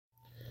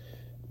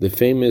The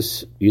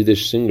famous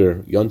Yiddish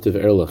singer Yontiv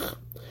Erlich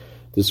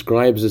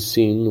describes a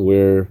scene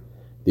where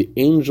the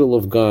angel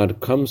of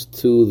God comes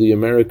to the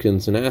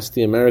Americans and asks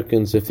the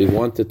Americans if they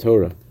want the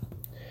Torah.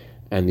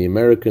 And the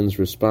Americans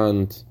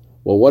respond,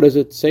 well, what does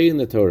it say in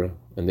the Torah?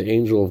 And the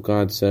angel of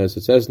God says,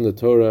 it says in the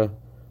Torah,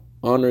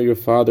 honor your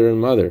father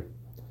and mother.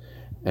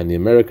 And the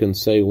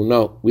Americans say, well,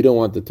 no, we don't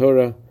want the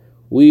Torah.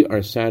 We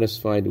are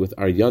satisfied with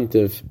our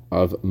Yontiv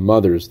of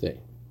Mother's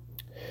Day.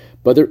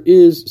 But there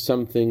is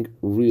something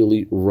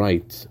really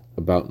right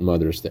about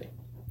Mother's Day.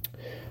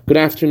 Good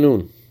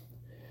afternoon.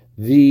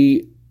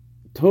 The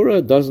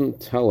Torah doesn't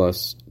tell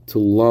us to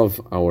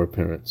love our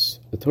parents.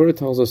 The Torah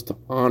tells us to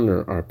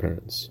honor our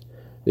parents.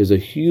 There's a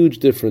huge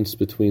difference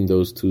between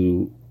those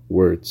two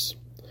words.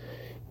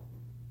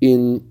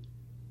 In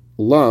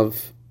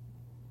love,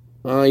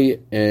 I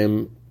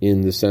am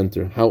in the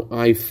center, how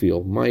I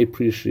feel, my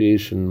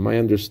appreciation, my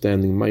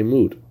understanding, my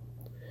mood.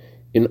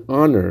 In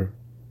honor,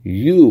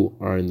 you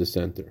are in the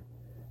center.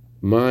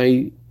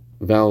 My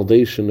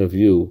validation of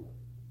you,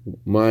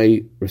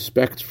 my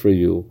respect for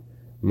you,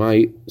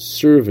 my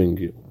serving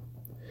you.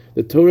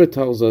 The Torah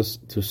tells us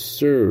to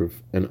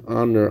serve and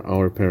honor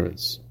our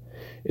parents.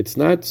 It's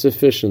not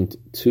sufficient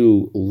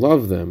to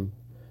love them.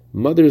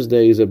 Mother's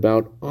Day is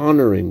about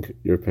honoring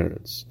your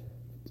parents,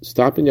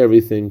 stopping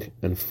everything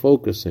and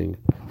focusing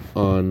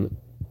on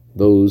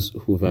those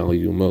who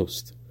value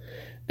most.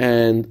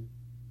 And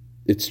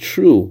it's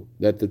true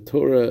that the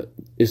Torah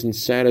isn't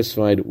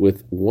satisfied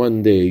with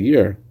one day a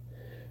year,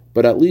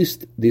 but at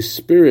least the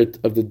spirit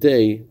of the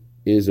day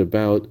is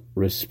about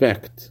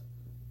respect,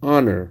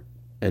 honor,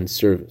 and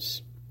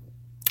service.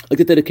 I'd like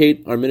to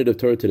dedicate our Minute of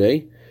Torah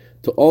today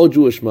to all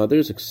Jewish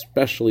mothers,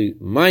 especially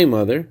my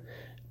mother,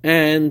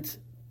 and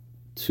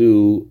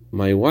to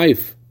my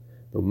wife,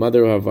 the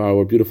mother of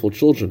our beautiful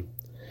children,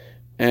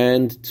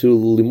 and to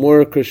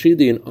Limor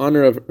Krashidi in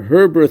honor of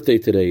her birthday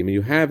today. May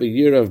you have a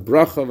year of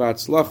bracha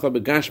v'atzlacha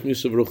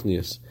begashmius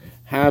uvruchnius.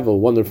 Have a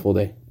wonderful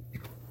day.